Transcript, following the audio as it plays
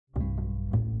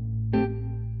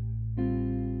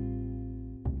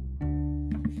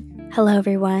Hello,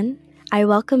 everyone. I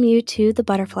welcome you to The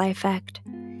Butterfly Effect,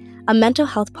 a mental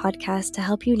health podcast to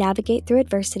help you navigate through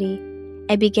adversity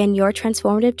and begin your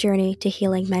transformative journey to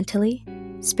healing mentally,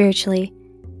 spiritually,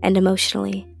 and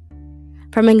emotionally.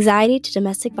 From anxiety to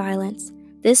domestic violence,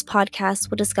 this podcast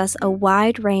will discuss a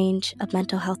wide range of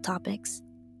mental health topics,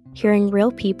 hearing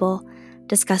real people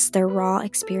discuss their raw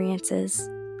experiences.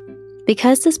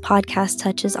 Because this podcast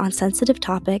touches on sensitive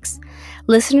topics,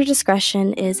 listener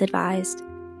discretion is advised,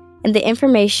 and the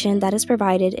information that is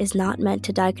provided is not meant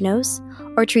to diagnose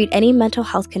or treat any mental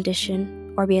health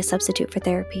condition or be a substitute for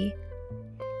therapy.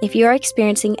 If you are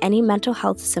experiencing any mental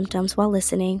health symptoms while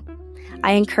listening,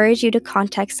 I encourage you to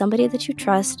contact somebody that you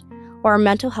trust or a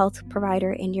mental health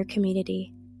provider in your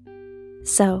community.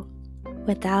 So,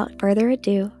 without further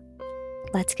ado,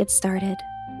 let's get started.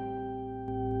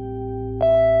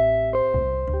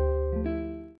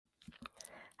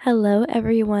 Hello,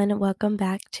 everyone. Welcome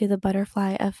back to the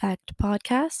Butterfly Effect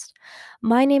podcast.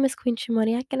 My name is Queen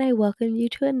Shimoniak, and I welcome you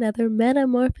to another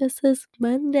Metamorphosis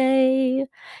Monday.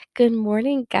 Good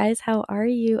morning, guys. How are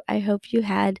you? I hope you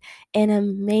had an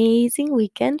amazing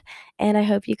weekend, and I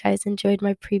hope you guys enjoyed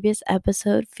my previous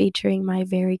episode featuring my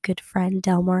very good friend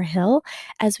Delmar Hill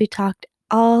as we talked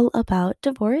all about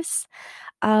divorce.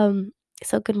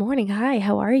 So good morning. Hi,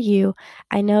 how are you?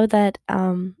 I know that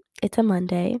it's a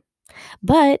Monday.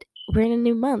 But we're in a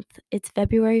new month. It's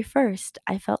February 1st.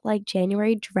 I felt like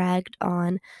January dragged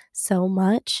on so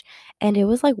much, and it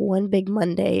was like one big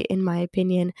Monday, in my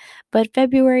opinion. But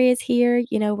February is here.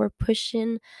 We're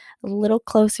pushing a little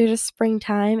closer to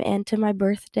springtime and to my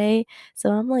birthday.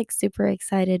 So I'm like super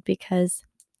excited because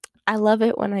I love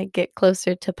it when I get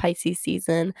closer to Pisces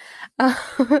season.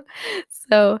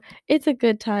 So it's a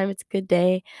good time, it's a good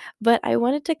day. But I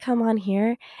wanted to come on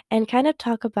here and kind of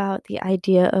talk about the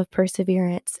idea of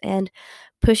perseverance and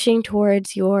pushing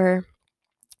towards your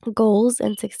goals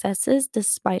and successes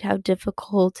despite how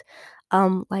difficult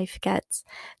life gets.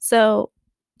 So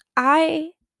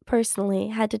I personally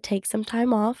had to take some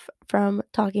time off from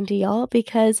talking to y'all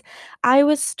because I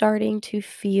was starting to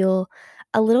feel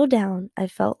a little down. I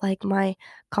felt like my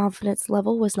confidence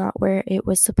level was not where it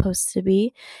was supposed to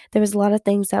be. There was a lot of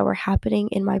things that were happening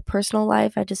in my personal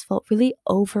life. I just felt really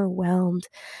overwhelmed,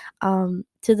 to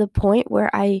the point where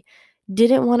I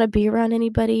didn't want to be around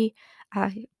anybody.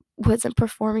 I wasn't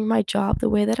performing my job the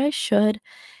way that I should.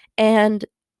 And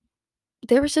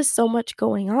there was just so much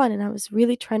going on, and I was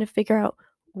really trying to figure out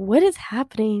what is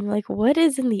happening, like what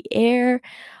is in the air,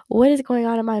 what is going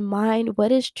on in my mind,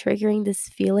 what is triggering this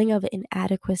feeling of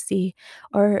inadequacy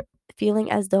or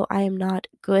feeling as though I am not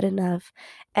good enough.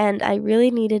 And I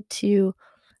really needed to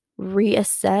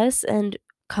reassess and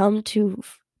come to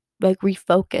like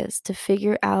refocus to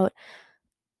figure out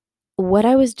what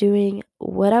I was doing,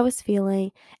 what I was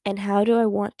feeling, and how do I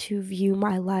want to view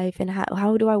my life and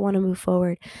how do I want to move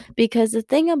forward. Because the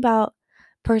thing about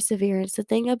perseverance, the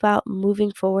thing about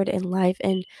moving forward in life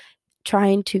and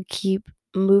trying to keep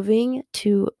moving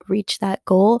to reach that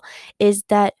goal is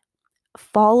that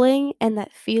falling and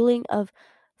that feeling of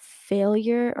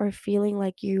failure or feeling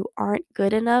like you aren't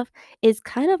good enough is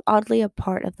kind of oddly a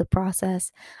part of the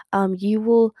process. You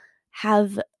will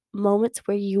have moments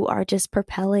where you are just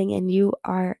propelling and you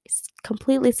are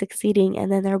completely succeeding, and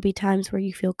then there will be times where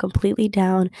you feel completely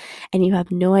down and you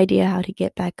have no idea how to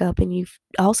get back up, and you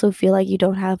also feel like you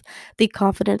don't have the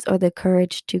confidence or the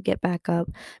courage to get back up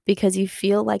because you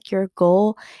feel like your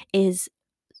goal is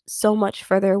so much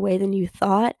further away than you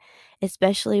thought,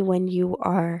 especially when you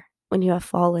have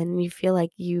fallen and you feel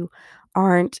like you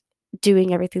aren't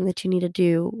doing everything that you need to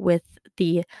do with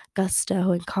the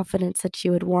gusto and confidence that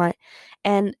you would want.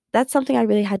 And that's something I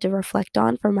really had to reflect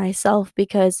on for myself,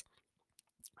 because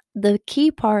the key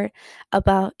part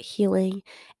about healing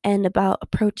and about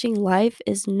approaching life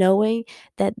is knowing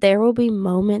that there will be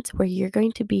moments where you're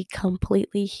going to be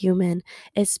completely human,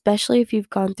 especially if you've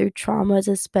gone through traumas,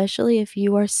 especially if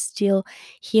you are still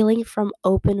healing from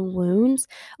open wounds,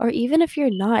 or even if you're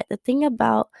not. The thing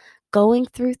about going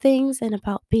through things and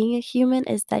about being a human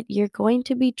is that you're going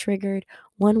to be triggered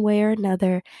one way or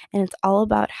another, and it's all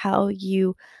about how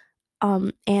you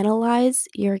analyze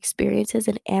your experiences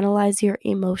and analyze your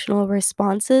emotional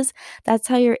responses. That's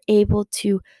how you're able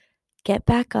to get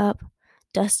back up,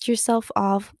 dust yourself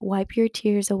off, wipe your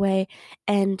tears away,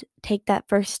 and take that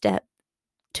first step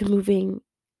to moving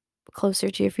closer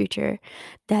to your future.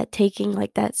 That taking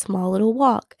like that small little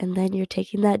walk, and then you're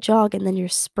taking that jog, and then you're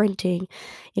sprinting.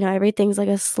 Everything's like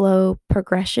a slow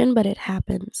progression, but it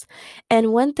happens.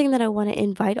 And one thing that I want to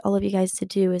invite all of you guys to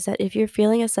do is that if you're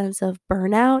feeling a sense of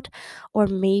burnout, or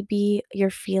maybe you're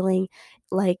feeling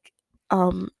like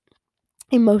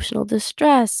emotional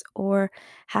distress or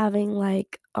having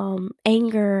like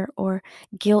anger or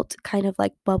guilt kind of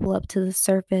like bubble up to the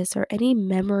surface, or any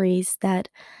memories that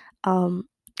um,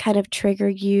 kind of trigger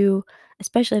you,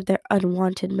 especially if they're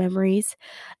unwanted memories.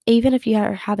 Even if you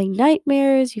are having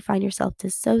nightmares, you find yourself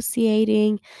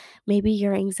dissociating, maybe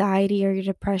your anxiety or your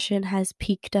depression has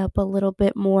peaked up a little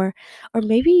bit more, or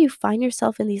maybe you find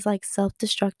yourself in these like self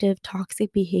destructive,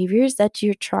 toxic behaviors that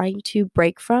you're trying to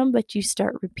break from, but you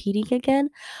start repeating again.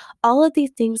 All of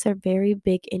these things are very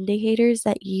big indicators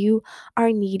that you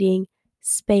are needing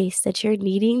space, that you're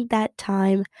needing that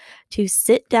time to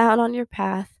sit down on your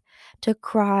path, to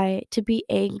cry, to be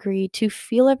angry, to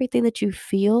feel everything that you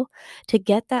feel, to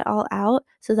get that all out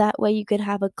so that way you can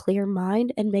have a clear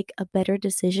mind and make a better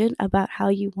decision about how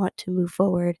you want to move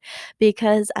forward.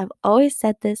 Because I've always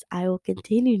said this, I will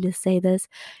continue to say this,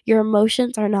 your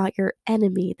emotions are not your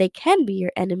enemy. They can be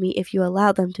your enemy if you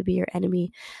allow them to be your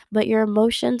enemy, but your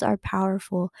emotions are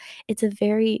powerful. It's a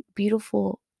very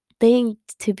beautiful thing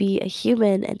to be a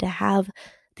human and to have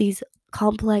these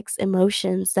complex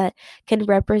emotions that can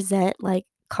represent like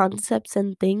concepts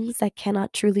and things that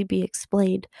cannot truly be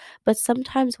explained. But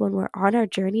sometimes when we're on our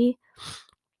journey,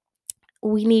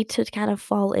 we need to kind of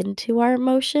fall into our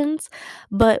emotions,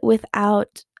 but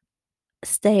without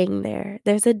staying there.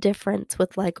 There's a difference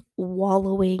with like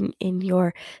wallowing in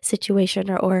your situation,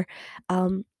 or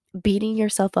beating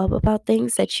yourself up about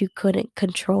things that you couldn't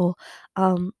control.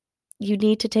 Um, you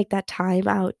need to take that time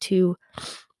out to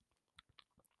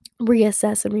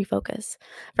reassess and refocus.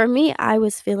 For me, I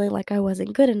was feeling like I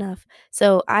wasn't good enough.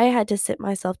 So I had to sit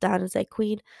myself down and say,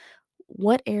 Queen,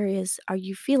 what areas are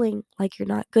you feeling like you're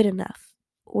not good enough?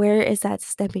 Where is that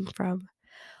stemming from?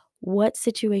 What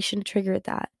situation triggered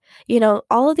that?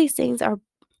 All of these things are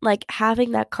like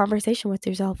having that conversation with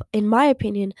yourself. In my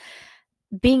opinion,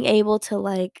 being able to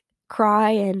like cry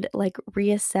and like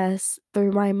reassess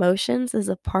through my emotions is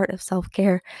a part of self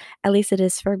care. At least it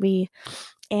is for me.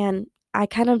 And I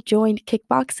kind of joined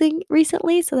kickboxing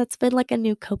recently, so that's been like a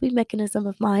new coping mechanism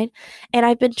of mine. And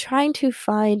I've been trying to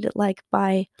find like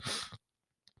my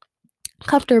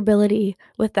comfortability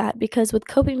with that, because with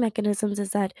coping mechanisms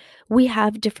is that we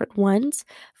have different ones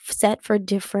set for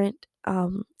different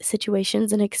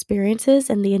situations and experiences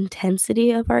and the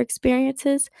intensity of our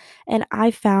experiences. And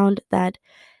I found that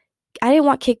I didn't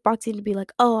want kickboxing to be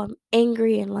like, oh, I'm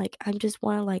angry and like I just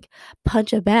want to like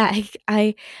punch a bag.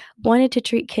 I wanted to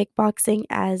treat kickboxing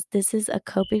as this is a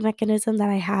coping mechanism that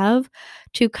I have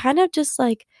to kind of just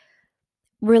like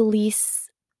release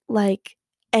like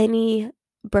any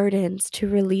burdens, to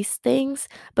release things,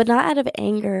 but not out of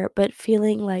anger, but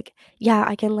feeling like, yeah,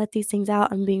 I can let these things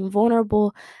out. I'm being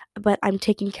vulnerable, but I'm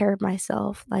taking care of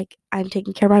myself. Like I'm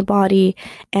taking care of my body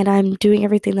and I'm doing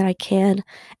everything that I can.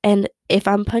 And if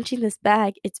I'm punching this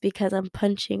bag, it's because I'm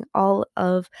punching all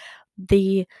of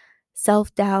the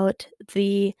self doubt,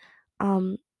 the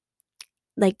um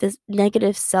like this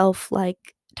negative self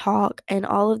like talk, and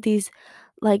all of these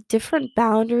like different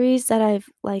boundaries that I've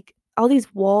like all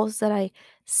these walls that I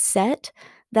set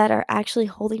that are actually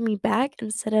holding me back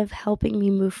instead of helping me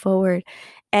move forward.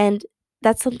 And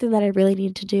that's something that I really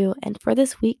need to do. And for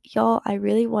this week, y'all, I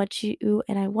really want you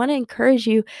and I want to encourage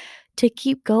you to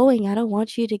keep going. I don't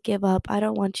want you to give up. I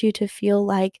don't want you to feel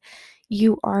like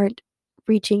you aren't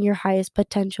reaching your highest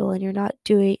potential and you're not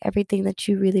doing everything that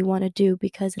you really want to do,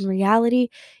 because in reality,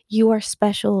 you are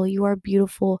special, you are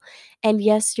beautiful. And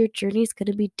yes, your journey is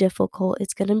going to be difficult,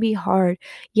 it's going to be hard.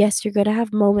 Yes, you're going to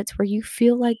have moments where you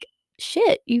feel like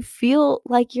shit. You feel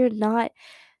like you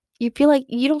feel like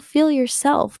you don't feel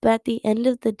yourself. But at the end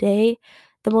of the day,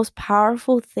 the most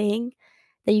powerful thing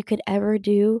that you could ever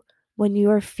do when you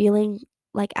are feeling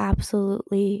like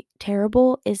absolutely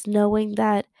terrible is knowing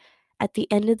that at the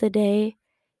end of the day,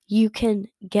 you can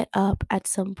get up at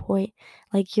some point.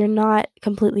 Like you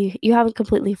haven't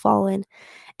completely fallen,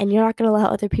 and you're not going to allow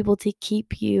other people to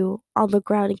keep you on the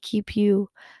ground and keep you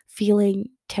feeling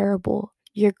terrible.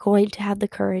 You're going to have the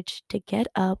courage to get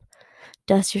up,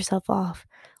 dust yourself off,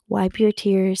 wipe your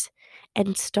tears,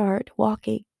 and start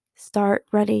walking, start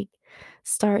running,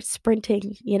 start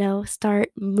sprinting, start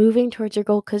moving towards your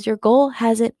goal, because your goal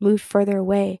hasn't moved further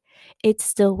away. It's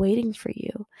still waiting for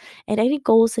you. And any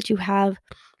goals that you have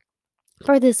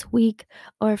for this week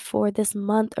or for this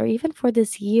month or even for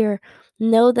this year,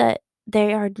 know that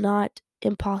they are not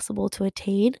impossible to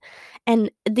attain. And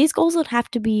these goals don't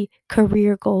have to be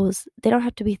career goals, they don't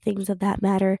have to be things of that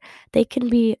matter. They can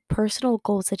be personal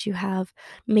goals that you have,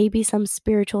 maybe some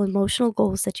spiritual, emotional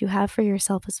goals that you have for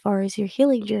yourself as far as your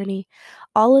healing journey.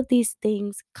 All of these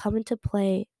things come into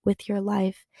play with your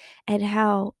life, and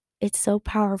how it's so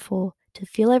powerful to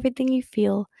feel everything you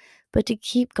feel, but to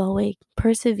keep going,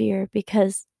 persevere,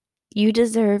 because you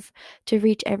deserve to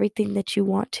reach everything that you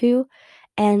want to.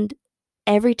 And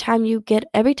every time you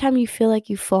feel like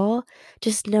you fall,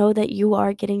 just know that you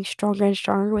are getting stronger and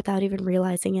stronger without even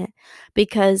realizing it.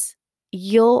 Because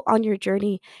on your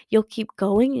journey, you'll keep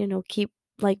going, keep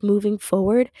like moving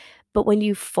forward. But when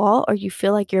you fall or you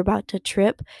feel like you're about to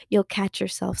trip, you'll catch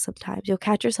yourself sometimes. You'll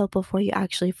catch yourself before you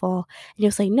actually fall. And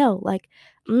you'll say, no, like,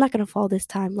 I'm not going to fall this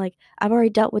time. Like, I've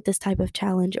already dealt with this type of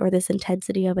challenge or this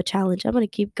intensity of a challenge. I'm going to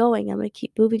keep going. I'm going to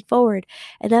keep moving forward.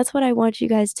 And that's what I want you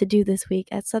guys to do this week.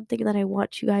 That's something that I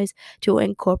want you guys to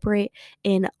incorporate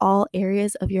in all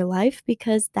areas of your life,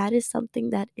 because that is something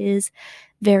that is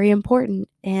very important.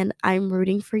 And I'm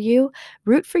rooting for you.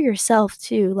 Root for yourself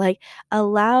too. Like,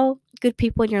 allow good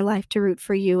people in your life to root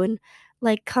for you and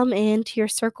like come into your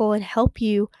circle and help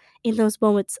you in those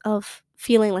moments of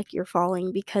feeling like you're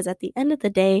falling, because at the end of the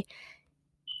day,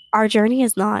 our journey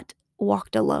is not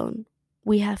walked alone.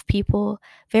 We have people,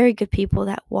 very good people,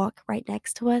 that walk right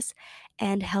next to us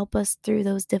and help us through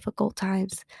those difficult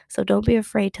times. So don't be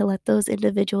afraid to let those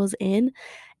individuals in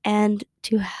and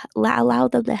to allow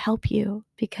them to help you,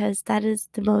 because that's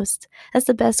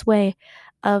the best way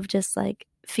of just like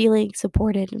feeling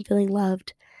supported and feeling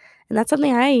loved. And that's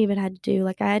something I even had to do.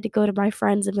 Like, I had to go to my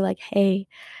friends and be like, hey,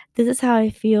 this is how I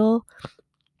feel.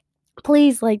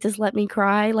 Please, like, just let me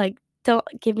cry. Like, don't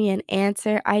give me an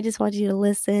answer. I just want you to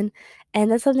listen. And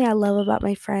that's something I love about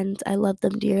my friends. I love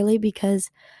them dearly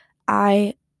because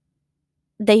I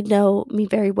they know me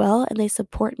very well and they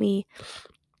support me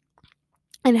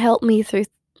and help me through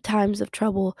times of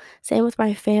trouble. Same with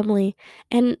my family.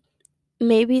 And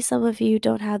maybe some of you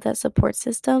don't have that support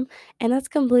system, and that's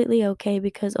completely okay,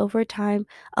 because over time,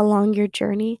 along your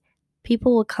journey,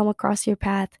 people will come across your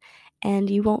path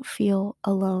and you won't feel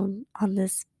alone on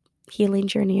this healing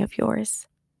journey of yours.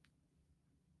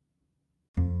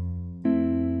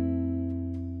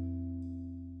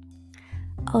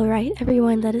 All right,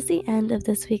 everyone, that is the end of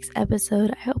this week's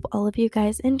episode. I hope all of you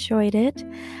guys enjoyed it.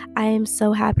 I am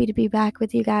so happy to be back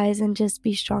with you guys and just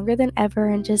be stronger than ever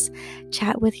and just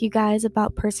chat with you guys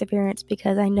about perseverance,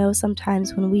 because I know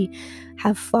sometimes when we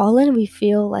have fallen, we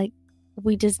feel like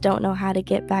we just don't know how to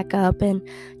get back up and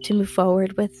to move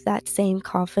forward with that same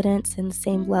confidence and the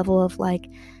same level of like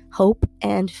hope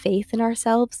and faith in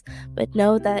ourselves. But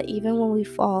know that even when we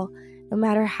fall, no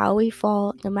matter how we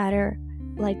fall, no matter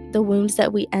like the wounds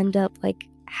that we end up like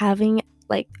having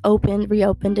like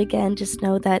reopened again, just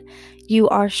know that you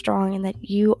are strong and that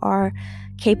you are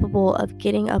capable of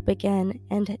getting up again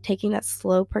and taking that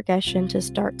slow progression to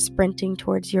start sprinting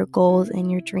towards your goals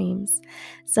and your dreams.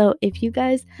 So if you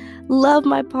guys love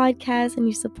my podcast and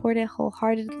you support it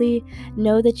wholeheartedly,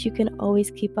 know that you can always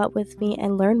keep up with me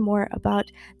and learn more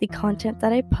about the content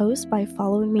that I post by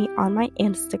following me on my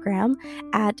Instagram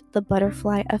at the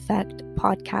Butterfly Effect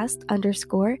Podcast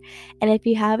 _. And if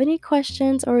you have any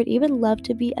questions or would even love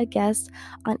to be a guest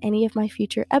on any of my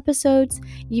future episodes,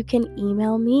 you can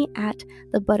email me at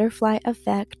the Butterfly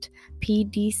Effect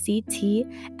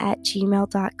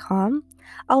pdct@gmail.com.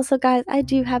 Also, guys, I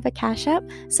do have a Cash App,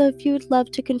 so if you would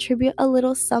love to contribute a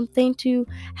little something to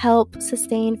help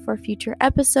sustain for future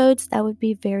episodes, that would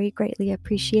be very greatly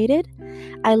appreciated.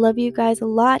 I love you guys a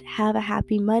lot. Have a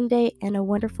happy Monday and a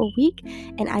wonderful week,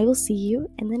 and I will see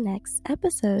you in the next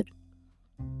episode.